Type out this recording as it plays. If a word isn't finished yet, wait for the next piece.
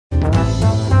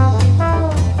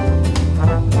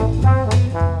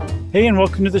Hey, and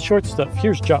welcome to the Short Stuff.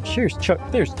 Here's Josh, here's Chuck,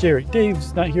 there's Jerry.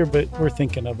 Dave's not here, but we're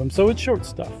thinking of him, so it's Short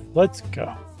Stuff. Let's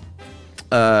go.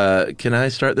 Can I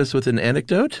start this with an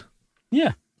anecdote?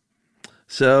 Yeah.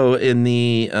 So in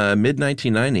the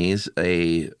mid-1990s,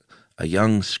 a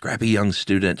young, scrappy young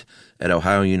student at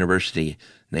Ohio University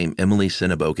named Emily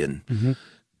Sinnebogen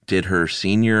did her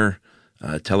senior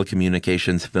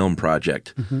telecommunications film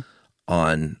project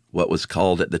on what was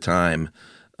called at the time,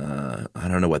 I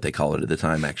don't know what they call it at the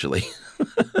time, actually.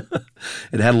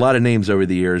 It had a lot of names over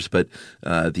the years, but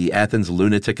the Athens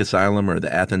Lunatic Asylum or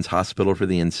the Athens Hospital for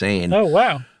the Insane. Oh,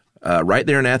 wow. Right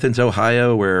there in Athens,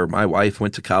 Ohio, where my wife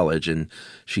went to college. And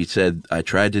she said, I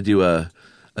tried to do a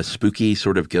spooky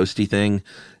sort of ghosty thing,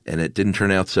 and it didn't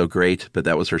turn out so great, but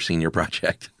that was her senior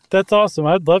project. That's awesome.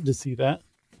 I'd love to see that.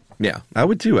 Yeah, I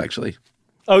would too, actually.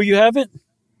 Oh, you haven't?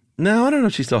 No, I don't know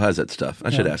if she still has that stuff.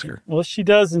 I should ask her. Well, if she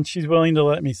does and she's willing to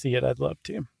let me see it, I'd love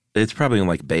to. It's probably on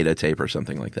like beta tape or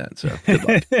something like that, so good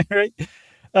luck. Right.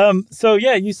 So,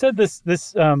 yeah, you said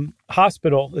this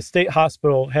hospital, the state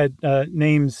hospital, had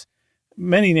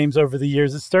many names over the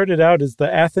years. It started out as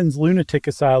the Athens Lunatic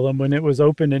Asylum when it was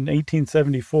opened in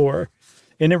 1874,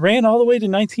 and it ran all the way to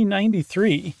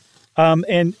 1993.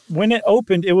 And when it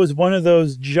opened, it was one of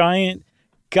those giant,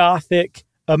 Gothic,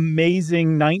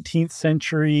 amazing 19th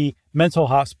century mental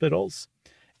hospitals.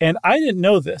 And I didn't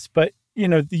know this, but,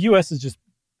 the U.S. is just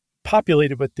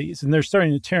populated with these, and they're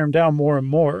starting to tear them down more and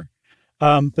more.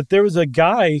 But there was a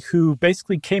guy who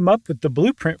basically came up with the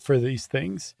blueprint for these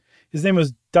things. His name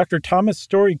was Dr. Thomas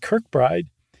Story Kirkbride.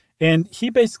 And he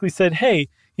basically said, hey,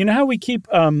 you know how we keep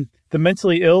the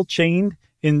mentally ill chained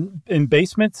in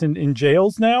basements and in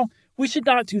jails now? We should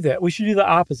not do that. We should do the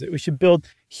opposite. We should build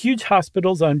huge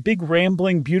hospitals on big,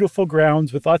 rambling, beautiful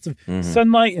grounds with lots of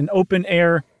sunlight and open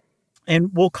air.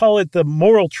 And we'll call it the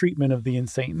moral treatment of the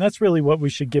insane. That's really what we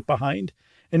should get behind.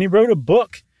 And he wrote a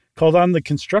book called On the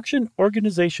Construction,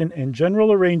 Organization, and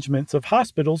General Arrangements of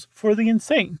Hospitals for the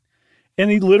Insane. And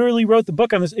he literally wrote the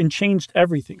book on this and changed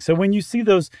everything. So when you see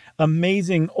those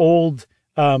amazing old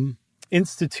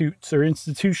institutes or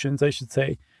institutions, I should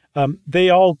say, they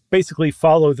all basically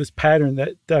follow this pattern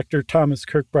that Dr. Thomas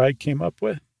Kirkbride came up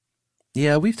with.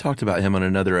 Yeah, we've talked about him on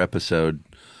another episode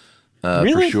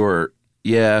Really? for sure.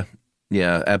 Yeah,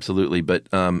 absolutely. But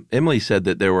Emily said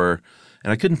that there were,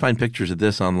 and I couldn't find pictures of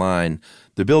this online,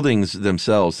 the buildings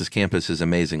themselves, this campus is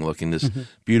amazing looking, this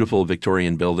beautiful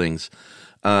Victorian buildings.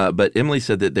 But Emily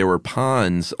said that there were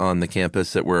ponds on the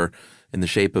campus that were in the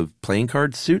shape of playing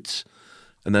card suits.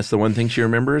 And that's the one thing she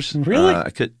remembers. Really?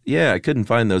 I couldn't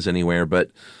find those anywhere,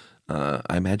 but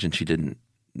I imagine she didn't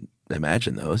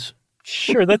imagine those.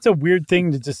 Sure, that's a weird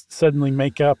thing to just suddenly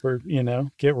make up or,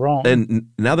 get wrong. And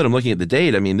now that I'm looking at the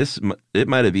date, I mean, it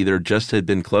might have either just had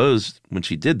been closed when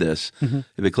she did this,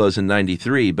 if it closed in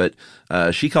 93, but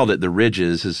she called it the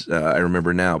Ridges, as I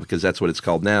remember now, because that's what it's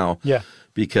called now. Yeah.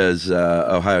 Because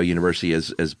Ohio University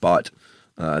has bought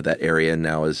that area and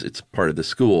now it's part of the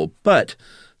school. But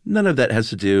none of that has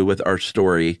to do with our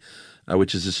story,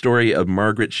 which is the story of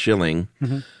Margaret Schilling,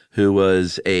 who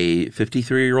was a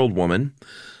 53-year-old woman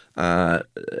at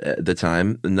the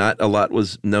time. Not a lot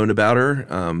was known about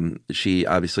her. She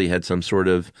obviously had some sort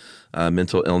of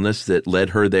mental illness that led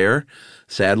her there,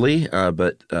 sadly.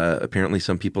 But apparently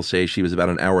some people say she was about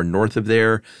an hour north of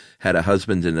there, had a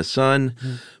husband and a son.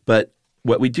 But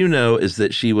what we do know is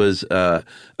that she was a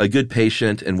good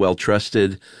patient and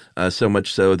well-trusted, so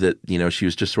much so that, she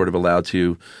was just sort of allowed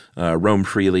to roam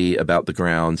freely about the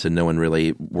grounds and no one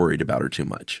really worried about her too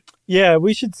much. Yeah,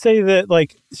 we should say that,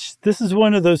 this is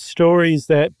one of those stories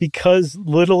that because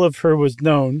little of her was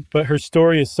known, but her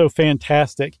story is so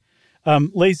fantastic,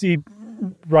 lazy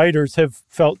writers have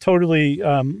felt totally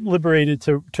liberated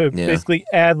to basically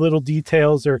add little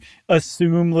details or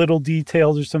assume little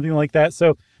details or something like that.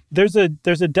 So there's a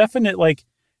definite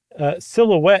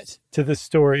silhouette to this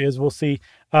story, as we'll see,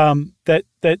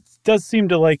 that does seem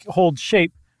to hold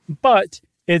shape, but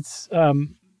it's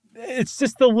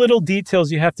just the little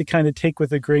details you have to kind of take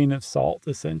with a grain of salt,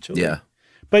 essentially. Yeah.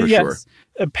 But yes, sure.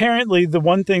 Apparently the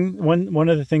one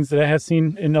of the things that I have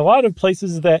seen in a lot of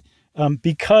places is that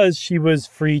because she was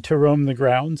free to roam the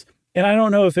grounds, and I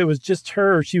don't know if it was just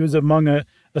her or she was among a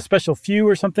special few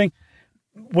or something,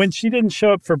 when she didn't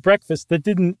show up for breakfast, that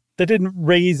didn't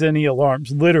raise any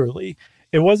alarms, literally.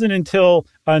 It wasn't until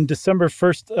on December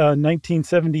 1st,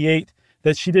 1978,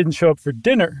 that she didn't show up for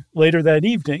dinner later that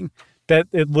evening that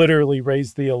it literally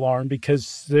raised the alarm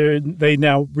because they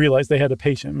now realized they had a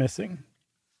patient missing.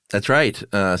 That's right.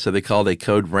 So they called a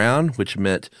code brown, which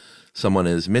meant someone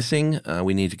is missing.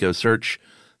 We need to go search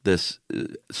this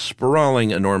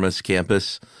sprawling, enormous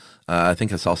campus I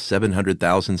think I saw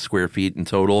 700,000 square feet in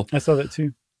total. I saw that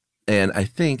too. And I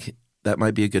think that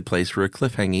might be a good place for a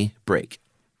cliffhanging break.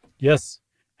 Yes.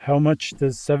 How much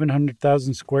does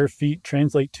 700,000 square feet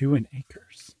translate to in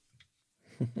acres?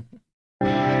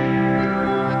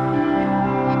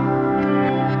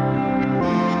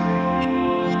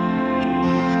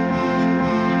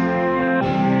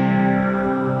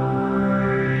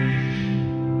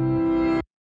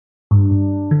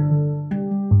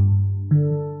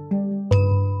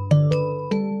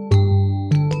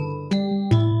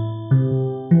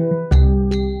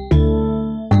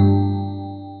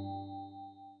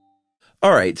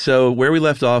 All right, so where we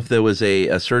left off, there was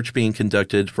a search being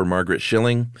conducted for Margaret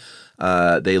Schilling.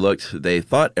 They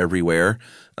thought everywhere,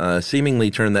 seemingly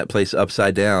turned that place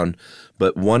upside down,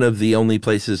 but one of the only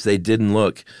places they didn't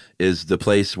look is the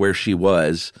place where she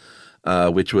was,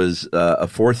 which was a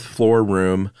fourth floor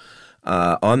room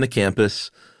on the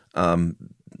campus.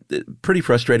 Pretty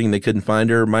frustrating they couldn't find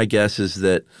her. My guess is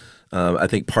that I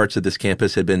think parts of this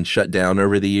campus had been shut down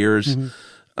over the years.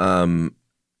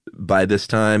 By this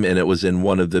time, and it was in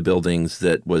one of the buildings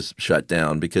that was shut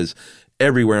down, because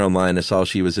everywhere online I saw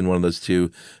she was in one of those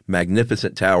two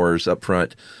magnificent towers up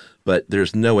front, but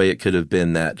there's no way it could have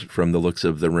been that from the looks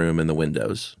of the room and the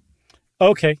windows.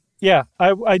 Okay. Yeah.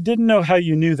 I didn't know how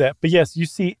you knew that, but yes, you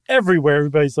see everywhere.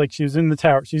 Everybody's like, she was in the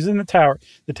tower. She's in the tower.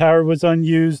 The tower was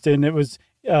unused, and it was,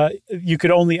 you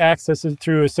could only access it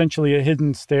through essentially a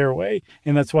hidden stairway.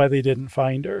 And that's why they didn't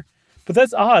find her. But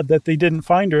that's odd that they didn't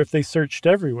find her if they searched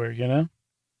everywhere, you know?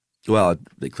 Well,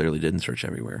 they clearly didn't search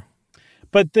everywhere.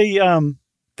 But they,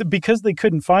 because they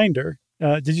couldn't find her,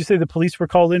 did you say the police were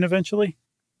called in eventually?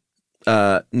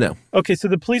 No. Okay, so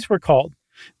the police were called.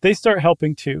 They start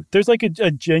helping too. There's like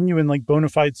a genuine, like bona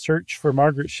fide search for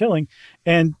Margaret Schilling,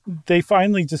 and they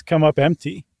finally just come up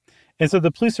empty. And so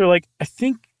the police are like, I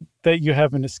think that you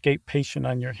have an escaped patient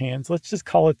on your hands. Let's just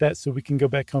call it that so we can go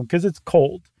back home, because it's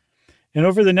cold. And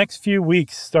over the next few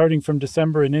weeks, starting from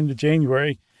December and into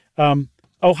January,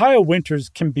 Ohio winters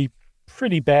can be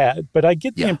pretty bad. But I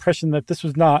get the impression that this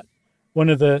was not one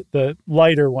of the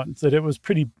lighter ones, that it was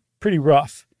pretty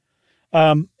rough.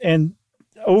 And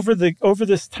over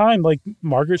this time, like,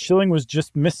 Margaret Schilling was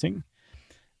just missing.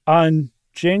 On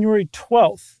January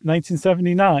 12th,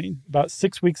 1979, about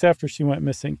 6 weeks after she went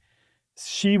missing,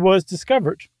 she was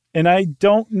discovered. And I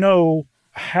don't know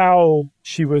how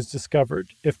she was discovered.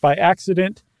 If by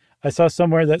accident, I saw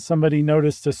somewhere that somebody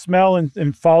noticed a smell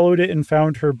and followed it and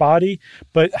found her body.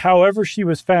 But however she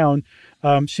was found,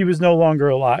 she was no longer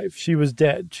alive. She was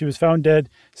dead. She was found dead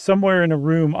somewhere in a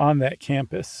room on that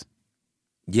campus.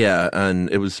 Yeah, and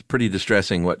it was pretty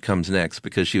distressing what comes next,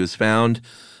 because she was found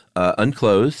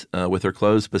unclothed, with her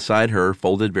clothes beside her,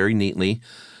 folded very neatly,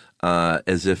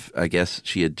 as if, I guess,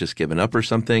 she had just given up or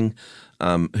something.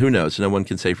 Who knows? No one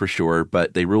can say for sure,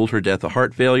 but they ruled her death a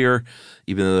heart failure,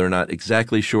 even though they're not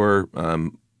exactly sure.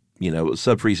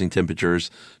 Sub-freezing temperatures,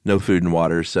 no food and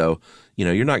water. So,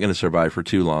 you're not going to survive for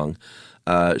too long.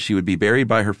 She would be buried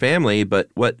by her family, but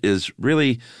what is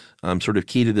really sort of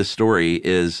key to this story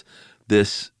is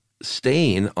this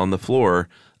stain on the floor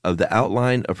of the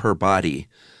outline of her body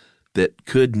that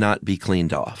could not be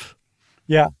cleaned off.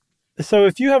 Yeah. So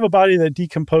if you have a body that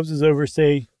decomposes over,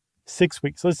 say, 6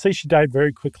 weeks, let's say she died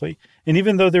very quickly, and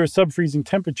even though there were sub-freezing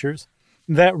temperatures,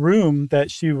 that room that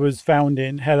she was found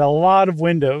in had a lot of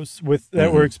windows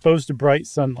that were exposed to bright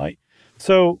sunlight.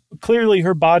 So clearly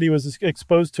her body was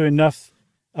exposed to enough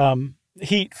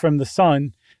heat from the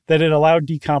sun that it allowed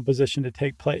decomposition to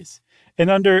take place. And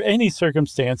under any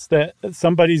circumstance that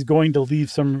somebody's going to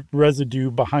leave some residue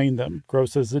behind them,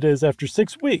 gross as it is, after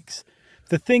 6 weeks.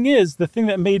 The thing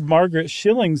that made Margaret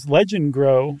Schilling's legend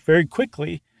grow very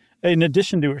quickly, in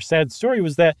addition to her sad story,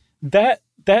 was that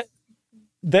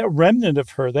remnant of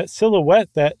her, that silhouette,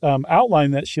 that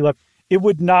outline that she left, it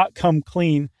would not come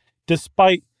clean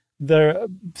despite the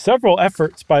several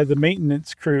efforts by the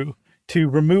maintenance crew to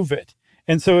remove it.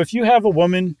 And so if you have a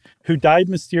woman who died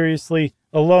mysteriously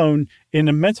alone in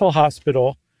a mental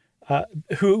hospital,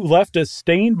 who left a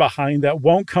stain behind that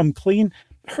won't come clean,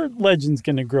 her legend's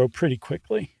going to grow pretty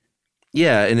quickly.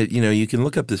 Yeah, and you can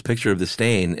look up this picture of the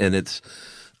stain, and it's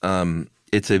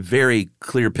a very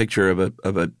clear picture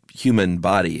of a human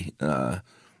body.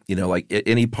 Like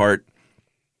any part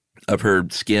of her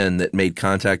skin that made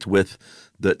contact with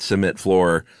the cement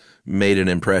floor made an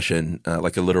impression,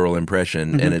 like a literal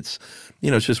impression, and it's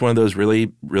just one of those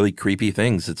really, really creepy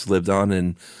things that's lived on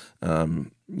and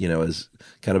as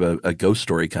kind of a ghost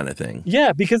story kind of thing.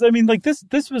 Yeah, because I mean, like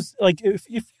this was like if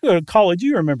you go to college,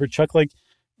 you remember, Chuck, like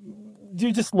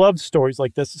you just love stories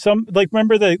like this.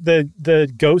 Remember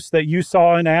the ghost that you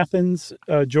saw in Athens,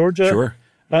 Georgia? Sure.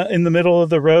 In the middle of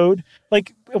the road.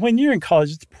 Like, when you're in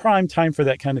college, it's prime time for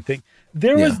that kind of thing.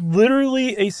 There was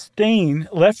literally a stain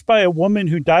left by a woman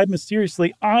who died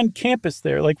mysteriously on campus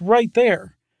there, like right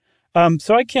there.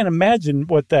 So I can't imagine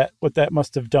what that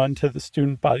must have done to the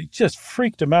student body. Just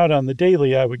freaked them out on the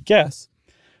daily, I would guess.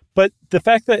 But the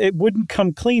fact that it wouldn't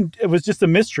come clean, it was just a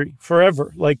mystery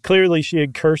forever. Like, clearly she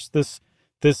had cursed this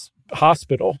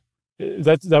hospital.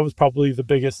 That was probably the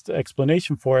biggest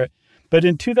explanation for it. But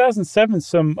in 2007,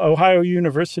 some Ohio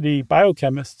University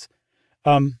biochemists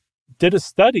did a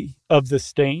study of the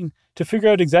stain to figure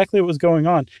out exactly what was going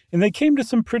on. And they came to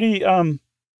some pretty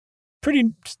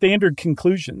standard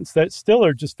conclusions that still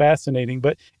are just fascinating.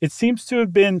 But it seems to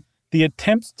have been the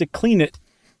attempts to clean it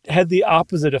had the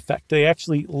opposite effect. They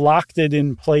actually locked it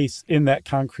in place in that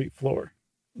concrete floor.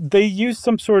 They used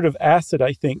some sort of acid,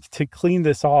 I think, to clean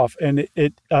this off. And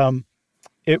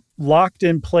it locked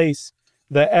in place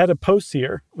the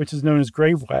adipocere, which is known as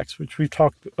grave wax, which we've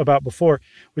talked about before,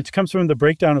 which comes from the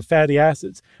breakdown of fatty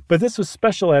acids. But this was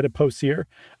special adipocere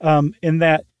in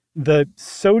that the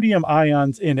sodium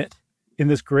ions in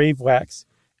this grave wax,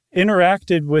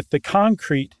 interacted with the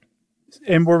concrete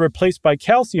and were replaced by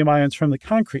calcium ions from the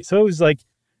concrete. So it was like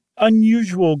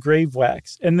unusual grave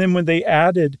wax. And then when they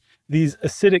added these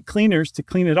acidic cleaners to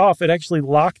clean it off, it actually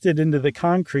locked it into the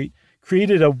concrete,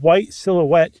 created a white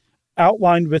silhouette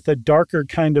outlined with a darker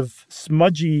kind of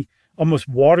smudgy, almost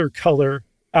watercolor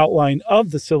outline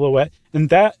of the silhouette. And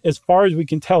that, as far as we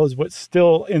can tell, is what's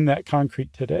still in that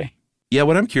concrete today. Yeah,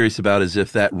 what I'm curious about is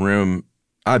if that room,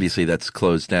 obviously that's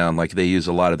closed down. Like, they use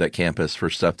a lot of that campus for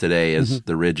stuff today as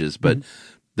the Ridges, but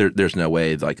there's no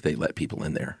way like they let people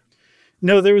in there.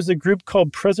 No, there was a group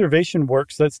called Preservation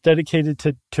Works that's dedicated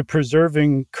to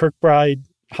preserving Kirkbride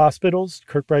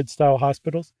style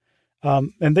hospitals.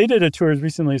 And they did a tour as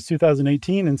recently as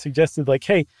 2018 and suggested, like,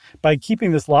 hey, by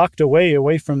keeping this locked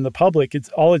away from the public,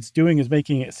 it's doing is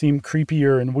making it seem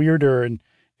creepier and weirder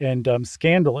and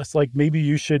scandalous. Like, maybe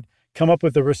you should come up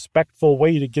with a respectful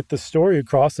way to get the story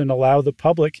across and allow the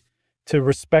public to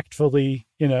respectfully,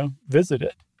 visit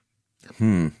it.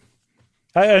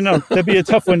 I know that'd be a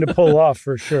tough one to pull off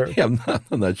for sure. Yeah,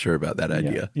 I'm not sure about that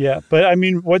idea. Yeah. But I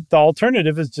mean, what the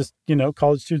alternative is just,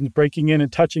 college students breaking in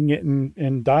and touching it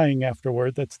and dying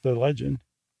afterward. That's the legend.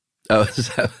 Oh,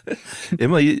 so,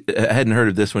 Emily, I hadn't heard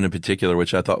of this one in particular,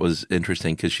 which I thought was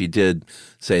interesting because she did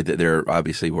say that there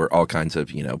obviously were all kinds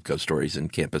of, ghost stories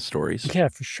and campus stories. Yeah,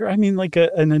 for sure. I mean, like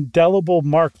an indelible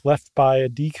mark left by a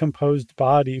decomposed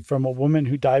body from a woman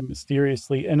who died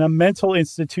mysteriously in a mental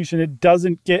institution.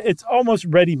 It's almost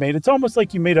ready-made. It's almost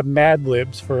like you made a Mad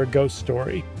Libs for a ghost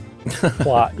story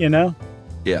plot, Yeah.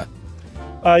 You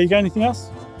got anything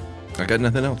else? I got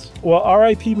nothing else. Well,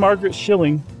 R.I.P. Margaret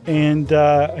Schilling. And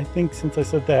I think since I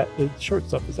said that, the short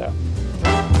stuff is out.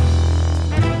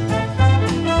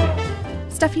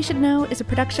 Stuff You Should Know is a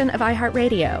production of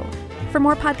iHeartRadio. For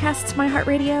more podcasts from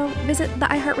iHeartRadio, visit the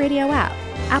iHeartRadio app,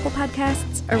 Apple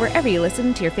Podcasts, or wherever you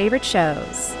listen to your favorite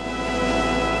shows.